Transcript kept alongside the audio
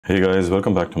Hey guys,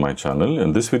 welcome back to my channel.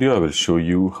 In this video, I will show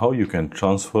you how you can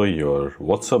transfer your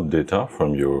WhatsApp data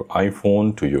from your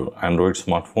iPhone to your Android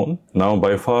smartphone. Now,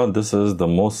 by far, this is the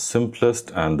most simplest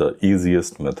and the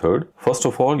easiest method. First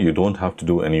of all, you don't have to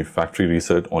do any factory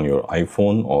reset on your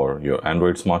iPhone or your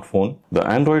Android smartphone. The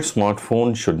Android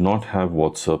smartphone should not have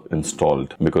WhatsApp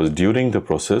installed because during the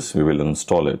process, we will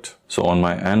install it. So on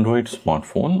my Android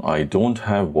smartphone, I don't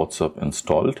have WhatsApp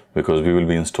installed because we will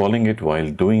be installing it while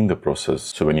doing the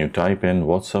process. So when you type in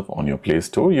WhatsApp on your Play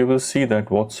Store, you will see that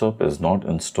WhatsApp is not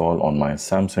installed on my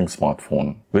Samsung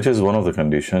smartphone, which is one of the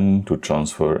conditions to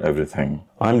transfer everything.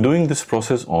 I'm doing this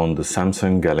process on the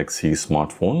Samsung Galaxy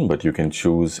smartphone, but you can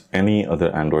choose any other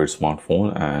Android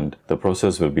smartphone and the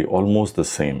process will be almost the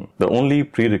same. The only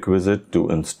prerequisite to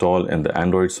install in the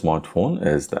Android smartphone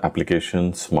is the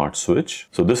application smartswitch.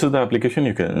 So this is the application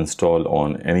you can install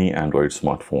on any Android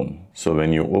smartphone. So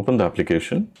when you open the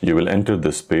application, you will enter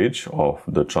this page of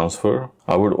the transfer.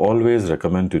 I would always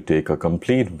recommend to take a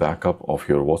complete backup of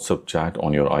your WhatsApp chat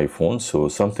on your iPhone. So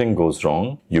if something goes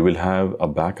wrong, you will have a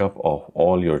backup of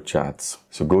all your chats.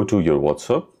 So go to your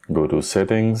WhatsApp, go to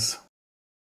settings,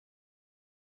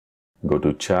 go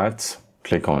to chats,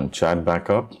 click on chat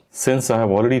backup. Since I have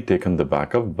already taken the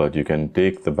backup, but you can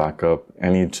take the backup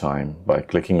anytime by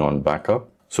clicking on backup.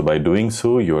 So by doing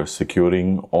so, you are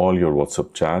securing all your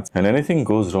WhatsApp chats and anything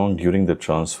goes wrong during the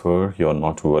transfer, you're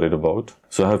not worried about.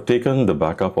 So I have taken the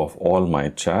backup of all my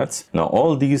chats. Now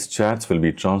all these chats will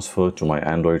be transferred to my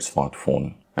Android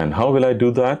smartphone. And how will I do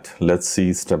that? Let's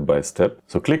see step by step.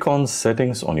 So click on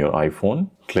settings on your iPhone,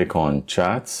 click on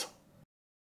chats.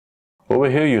 Over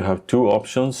here you have two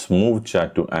options, move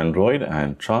chat to Android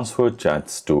and transfer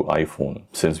chats to iPhone.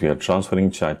 Since we are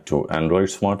transferring chat to Android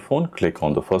smartphone, click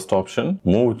on the first option,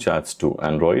 move chats to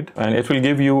Android, and it will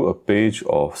give you a page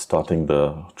of starting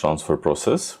the transfer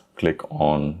process. Click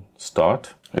on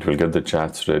start. It will get the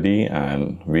chats ready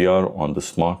and we are on the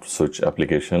smartswitch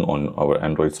application on our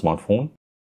Android smartphone.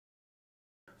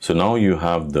 So now you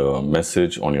have the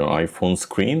message on your iPhone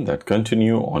screen that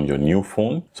continue on your new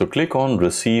phone. So click on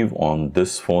receive on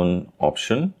this phone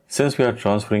option. Since we are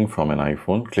transferring from an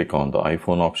iPhone, click on the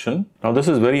iPhone option. Now this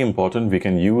is very important. We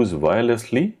can use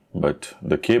wirelessly, but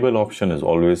the cable option is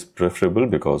always preferable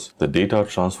because the data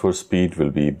transfer speed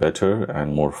will be better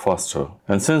and more faster.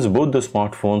 And since both the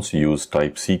smartphones use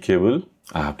Type-C cable,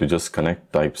 I have to just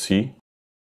connect Type-C.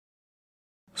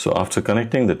 So after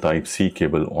connecting the Type-C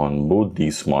cable on both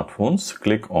these smartphones,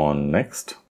 click on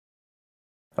Next.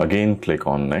 Again, click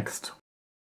on Next.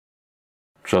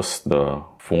 Trust the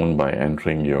phone by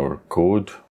entering your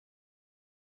code.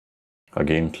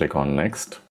 Again, click on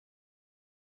Next.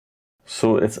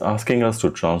 So it's asking us to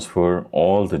transfer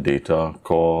all the data,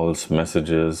 calls,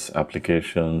 messages,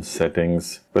 applications,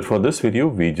 settings. But for this video,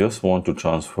 we just want to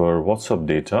transfer WhatsApp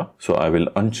data. So I will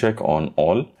uncheck on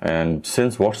all. And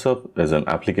since WhatsApp is an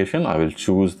application, I will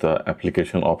choose the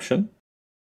application option.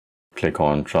 Click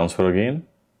on transfer again.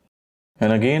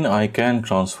 And again, I can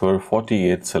transfer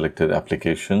 48 selected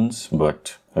applications.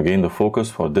 But again, the focus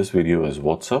for this video is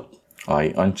WhatsApp. I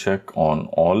uncheck on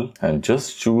all and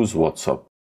just choose WhatsApp.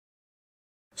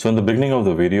 So in the beginning of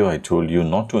the video, I told you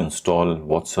not to install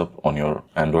WhatsApp on your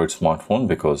Android smartphone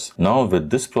because now with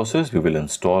this process, we will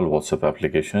install WhatsApp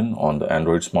application on the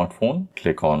Android smartphone.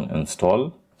 Click on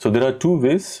install. So there are two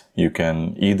ways. You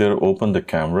can either open the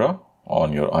camera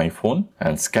on your iPhone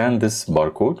and scan this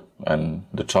barcode and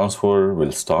the transfer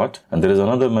will start. And there is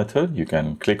another method. You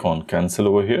can click on cancel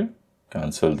over here,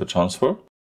 cancel the transfer.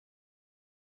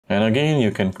 And again,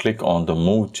 you can click on the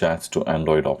move chats to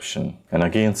Android option and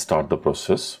again start the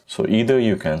process. So either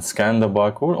you can scan the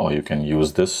barcode or you can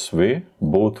use this way.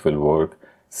 Both will work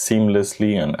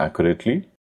seamlessly and accurately.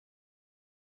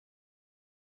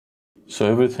 So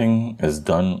everything is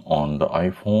done on the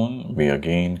iPhone. We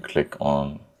again click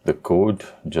on the code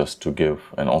just to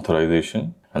give an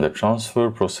authorization and the transfer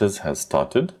process has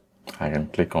started. I can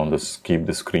click on this, keep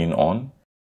the screen on.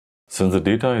 Since the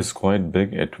data is quite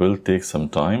big, it will take some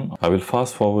time. I will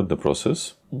fast forward the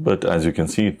process, but as you can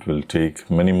see, it will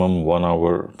take minimum 1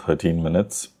 hour, 13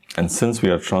 minutes. And since we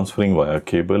are transferring via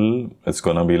cable, it's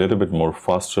gonna be a little bit more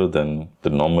faster than the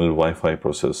normal Wi-Fi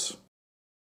process.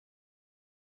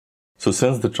 So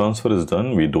since the transfer is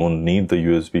done, we don't need the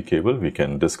USB cable, we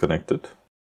can disconnect it.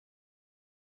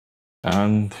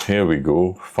 And here we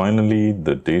go. Finally,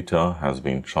 the data has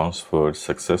been transferred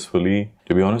successfully.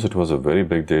 To be honest, it was a very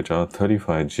big data,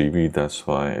 35 GB. That's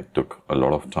why it took a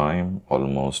lot of time,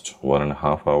 almost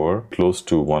 1.5 hours, close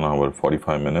to 1 hour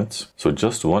 45 minutes. So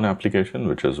just one application,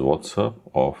 which is WhatsApp,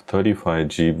 of 35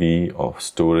 GB of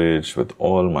storage with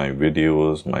all my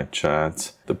videos, my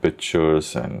chats, the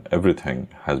pictures and everything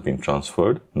has been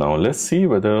transferred. Now let's see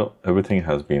whether everything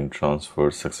has been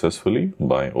transferred successfully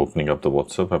by opening up the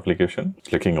WhatsApp application,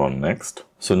 clicking on next.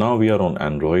 So now we are on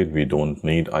Android. We don't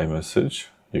need iMessage.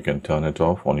 You can turn it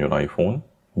off on your iPhone.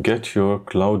 Get your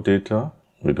cloud data.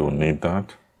 We don't need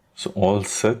that. So all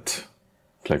set.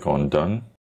 Click on done.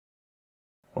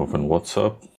 Open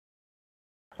WhatsApp.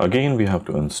 Again, we have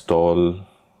to install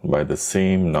by the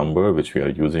same number which we are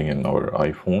using in our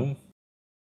iPhone.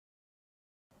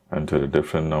 Enter a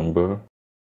different number.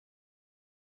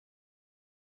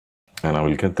 And I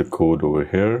will get the code over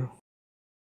here.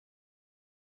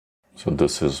 So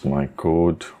this is my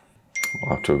code.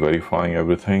 After verifying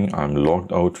everything, I'm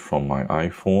logged out from my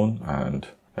iPhone and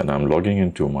I'm logging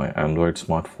into my Android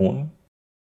smartphone.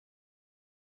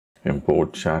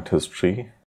 Import chat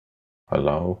history.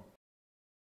 Allow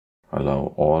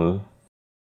all.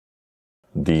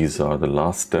 These are the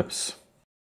last steps.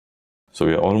 So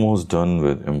we are almost done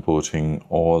with importing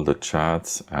all the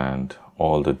chats and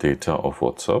all the data of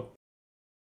WhatsApp.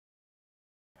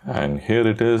 And here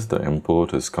it is, the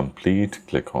import is complete.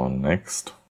 Click on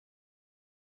next.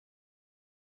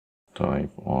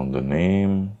 Type on the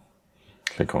name,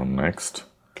 click on next,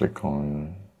 click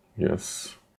on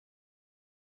yes.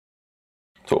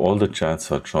 So all the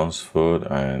chats are transferred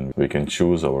and we can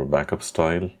choose our backup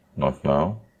style, not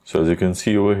now. So as you can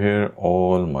see over here,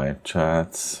 all my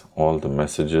chats, all the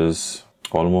messages,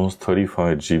 almost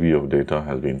 35 GB of data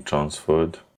has been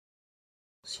transferred.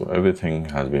 So everything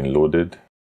has been loaded.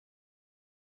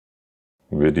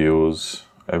 Videos,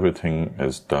 everything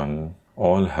is done.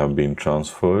 All have been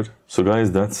transferred. So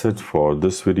guys, that's it for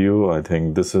this video. I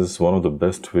think this is one of the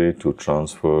best way to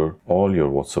transfer all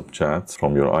your WhatsApp chats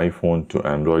from your iPhone to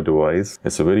Android device.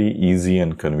 It's a very easy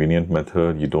and convenient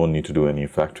method. You don't need to do any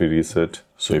factory reset.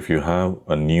 So if you have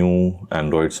a new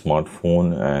Android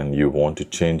smartphone and you want to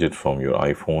change it from your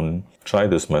iPhone, try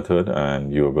this method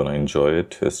and you're gonna enjoy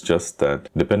it. It's just that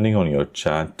depending on your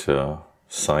chat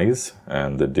size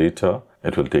and the data,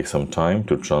 it will take some time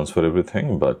to transfer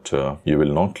everything, but you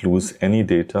will not lose any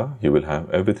data. You will have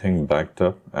everything backed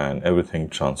up and everything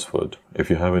transferred. If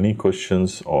you have any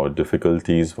questions or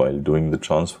difficulties while doing the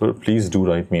transfer, please do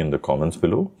write me in the comments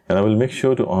below and I will make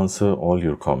sure to answer all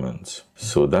your comments.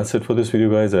 So that's it for this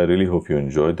video, guys. I really hope you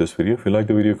enjoyed this video. If you liked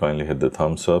the video, kindly hit the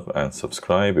thumbs up and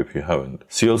subscribe if you haven't.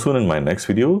 See you all soon in my next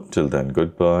video. Till then,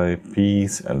 goodbye,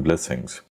 peace and blessings.